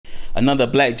another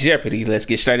Black Jeopardy. Let's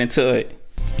get straight into it.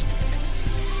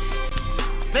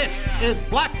 This is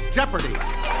Black Jeopardy. Yeah,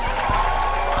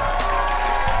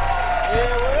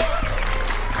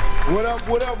 what up?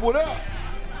 What up? What up? What up?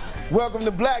 Welcome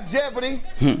to Black Jeopardy,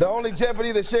 the only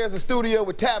Jeopardy that shares a studio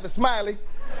with Tavis Smiley.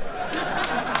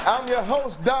 I'm your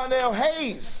host, Darnell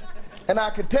Hayes, and our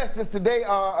contestants today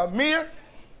are Amir.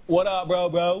 What up,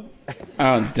 bro?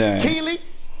 I'm done. Keely.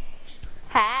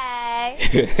 Hi.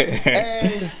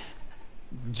 And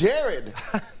Jared.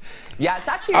 Yeah, it's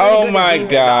actually really good to my be here, dog.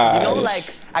 gosh. You know,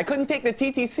 like, I couldn't take the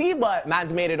TTC, but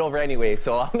man's made it over anyway,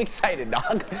 so I'm excited,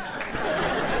 dog.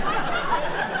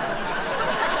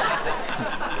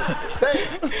 Say,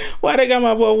 Why they got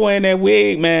my boy wearing that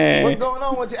wig, man? what's going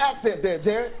on with your accent there,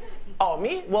 Jared? Oh,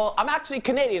 me? Well, I'm actually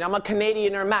Canadian. I'm a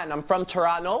Canadianer man. I'm from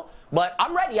Toronto, but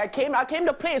I'm ready. I came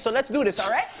to play, so let's do this, all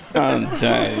right? I'm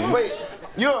done. Wait,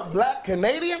 you're a Black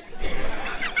Canadian?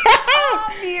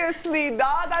 Obviously,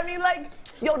 dog. I mean, like,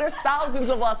 yo, there's thousands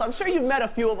of us. I'm sure you've met a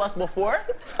few of us before.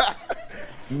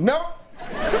 Nope.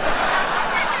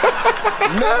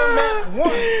 Never met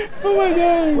one. Oh my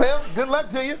God. Well, good luck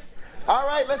to you. All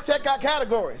right, let's check our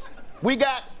categories. We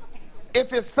got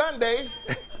If It's Sunday,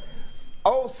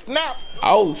 Oh Snap,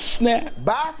 Oh snap.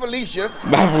 Bye Felicia,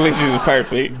 My Felicia is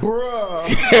perfect. Bruh,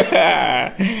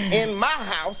 In My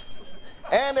House,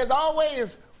 and as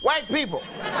always, white people.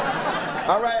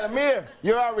 All right, Amir,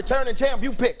 you're our returning champ.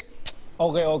 You pick.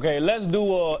 Okay. Let's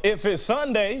do If It's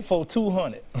Sunday for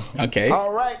 200. Okay.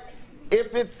 All right,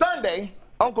 if it's Sunday,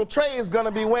 Uncle Trey is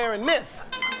gonna be wearing this.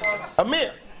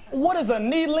 Amir. What is a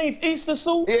knee-length Easter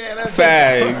suit? Yeah, that's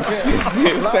Facts. it.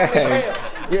 Yeah. Long as Facts. hell.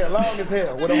 Yeah, long as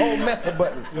hell, with a whole mess of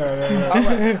buttons. All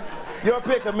right, your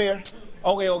pick, Amir.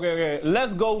 Okay.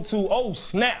 Let's go to Oh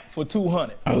Snap for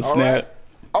 200. Oh All snap. right.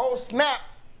 Oh snap,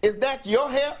 is that your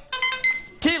hair?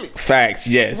 Keely. Facts.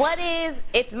 Yes. What is?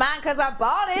 It's mine because I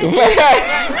bought it.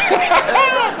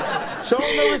 Show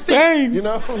them the receipt. Thanks. You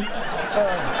know.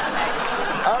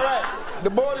 All right, the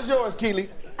board is yours, Keely.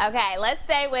 Okay, let's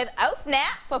stay with Oh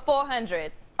Snap for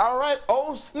 400. All right,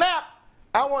 oh snap,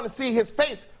 I want to see his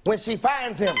face when she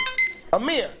finds him.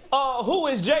 Amir. Who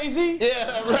is Jay-Z?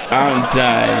 Yeah, right. I'm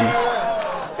done.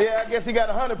 Yeah, I guess he got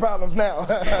 100 problems now.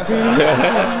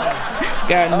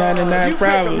 Got 99 you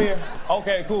problems. Pick, Amir.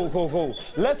 Okay, cool.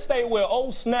 Let's stay with Oh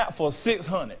Snap for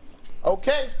 600.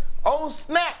 Okay, oh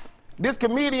snap, this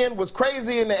comedian was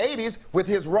crazy in the 80s with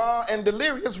his raw and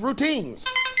delirious routines.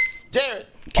 Jared.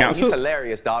 Counsel. He's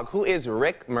hilarious, dog. Who is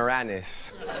Rick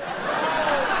Moranis?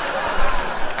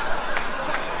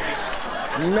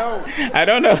 No. I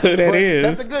don't know who that But is.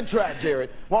 that's a good try, Jared.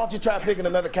 Why don't you try picking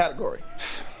another category?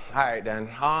 All right, then.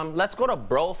 Let's go to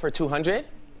Bro for 200.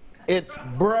 It's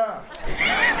bruh.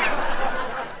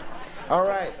 All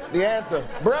right, the answer.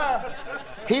 Bruh,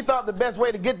 he thought the best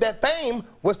way to get that fame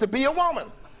was to be a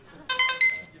woman.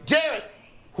 Jared.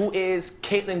 Who is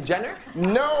Caitlyn Jenner?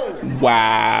 No.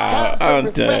 Wow. Have some I'm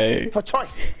respect done. for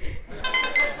choice.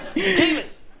 Keely.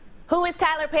 Who is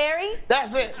Tyler Perry?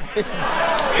 That's it.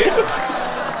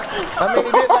 I mean,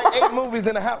 he did like 8 movies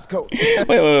in a house coat.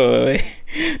 Wait.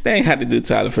 They ain't had to do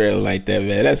Tyler Perry like that,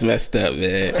 man. That's messed up,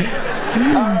 man. All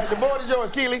right, the board is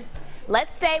yours, Keely.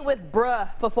 Let's stay with Bruh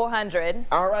for 400.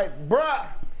 All right, bruh.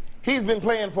 He's been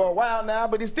playing for a while now,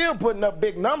 but he's still putting up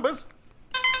big numbers.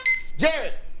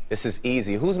 Jared. This is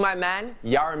easy. Who's my man?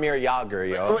 Jaromir Jagr,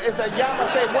 yo. It's a Yama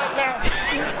say what now?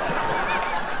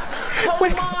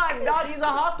 Come on, dog. He's a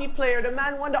hockey player. The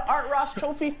man won the Art Ross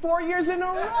Trophy 4 years in a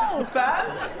row,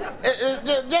 fam.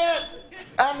 Jared,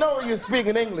 I know you're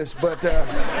speaking English, but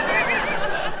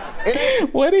it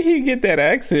ain't Where did he get that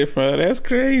accent from? That's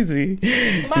crazy.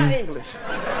 my English.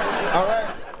 All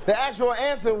right. The actual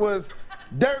answer was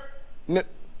Dirk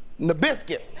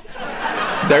Nabiscuit.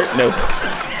 Dirt, no.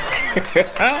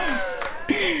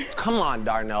 Come on,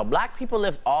 Darnell. Black people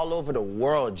live all over the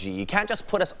world, G. You can't just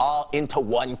put us all into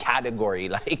one category,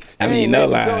 like. I mean, no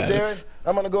Maybe so, lies. Jared.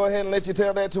 I'm gonna go ahead and let you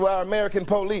tell that to our American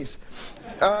police.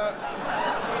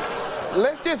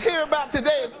 Let's just hear about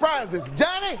today's prizes.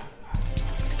 Johnny?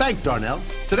 Thanks, Darnell.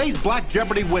 Today's Black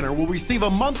Jeopardy winner will receive a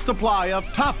month's supply of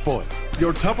Top Foil.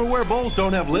 Your Tupperware bowls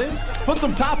don't have lids? Put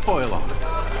some Top Foil on.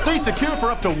 Stay secure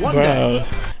for up to 1 day. Bro,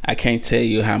 I can't tell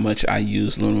you how much I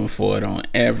use aluminum foil on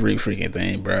every freaking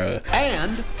thing, bro.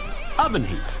 And oven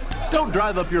heat. Don't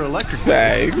drive up your electric bill.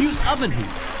 Thanks. Use oven heat,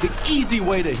 the easy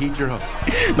way to heat your home.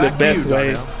 The Back to best you,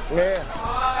 way. Darnell.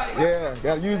 Yeah,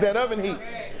 gotta use that oven heat.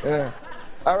 Yeah.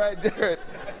 All right, Jared,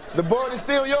 the board is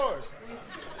still yours.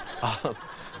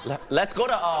 Let's go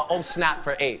to Oh Snap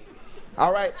for 8.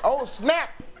 All right, oh snap,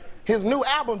 his new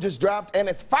album just dropped and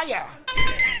it's fire.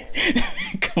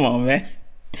 Come on, man.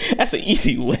 That's an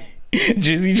easy one.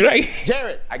 Jizzy Drake.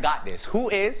 Jared. I got this. Who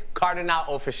is Cardinal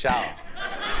Official?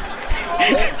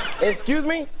 Excuse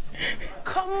me?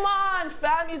 Come on,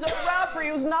 fam. He's a rapper.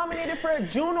 He was nominated for a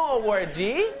Juno Award,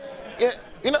 G.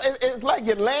 You know, it's like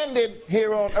you landed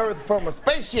here on Earth from a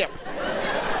spaceship.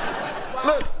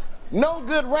 Look, no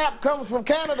good rap comes from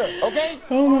Canada, okay?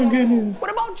 Oh my goodness.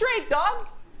 What about Drake, dog?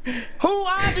 Who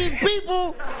are these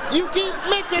people you keep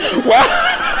mentioning? Wow.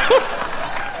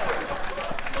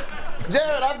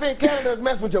 Jared, I think Canada's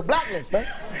messed with your blackness, man.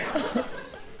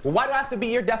 Well, why do I have to be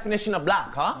your definition of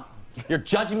black, huh? You're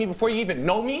judging me before you even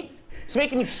know me? It's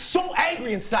making me so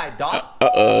angry inside, dog.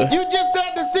 You just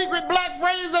said the secret black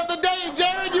phrase of the day,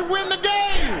 Jared. You win the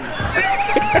game.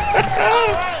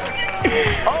 All right.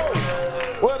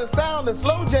 Oh, well, the sound of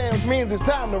slow jams means it's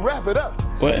time to wrap it up.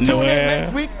 What in the Tune in world?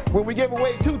 next week when we give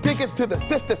away 2 tickets to the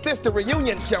Sister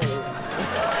reunion show.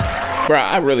 Bro,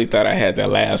 I really thought I had that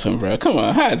last one, bro. Come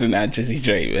on, how is it not Jizzy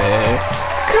Drake, man?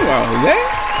 Come on,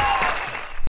 man.